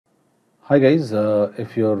Hi guys,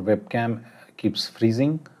 if your webcam keeps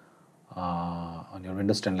freezing on your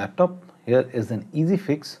Windows 10 laptop, here is an easy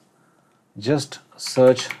fix. Just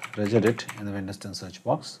search Regedit in the Windows 10 search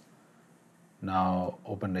box. Now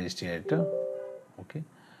open registry editor. Okay,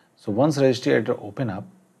 so once registry editor open up,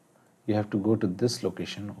 you have to go to this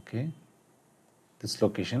location. Okay, this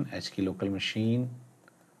location, HKey local machine,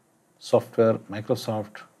 software,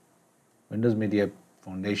 Microsoft, Windows Media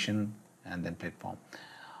Foundation, and then platform.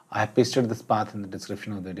 I have pasted this path in the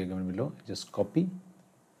description of the video given below. Just copy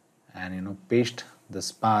and paste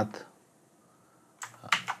this path.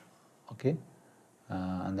 Okay,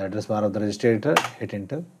 and the address bar of the registry editor. Hit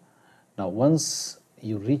enter. Now once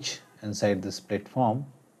you reach inside this platform,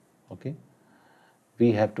 okay,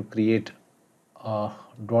 we have to create a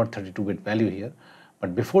 .32-bit value here.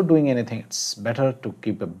 But before doing anything, it's better to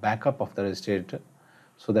keep a backup of the registry editor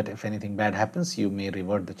so that if anything bad happens, you may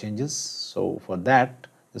revert the changes. So for that,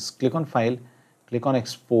 just click on File, click on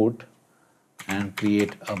Export, and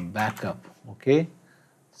create a backup. Okay,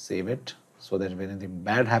 save it so that if anything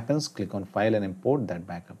bad happens, click on File and import that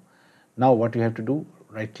backup. Now what you have to do,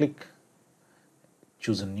 right click,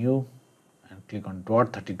 choose a new, and click on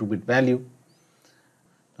 .32-bit value.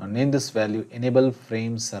 Now name this value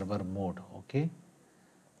EnableFrameServerMode. Okay,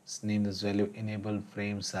 let's name this value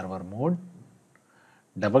EnableFrameServerMode.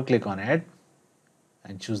 Double click on Add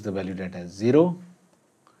and choose the value that has 0.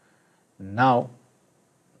 Now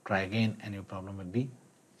try again and your problem will be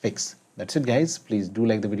fixed. That's it guys. Please do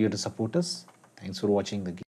like the video to support us. Thanks for watching the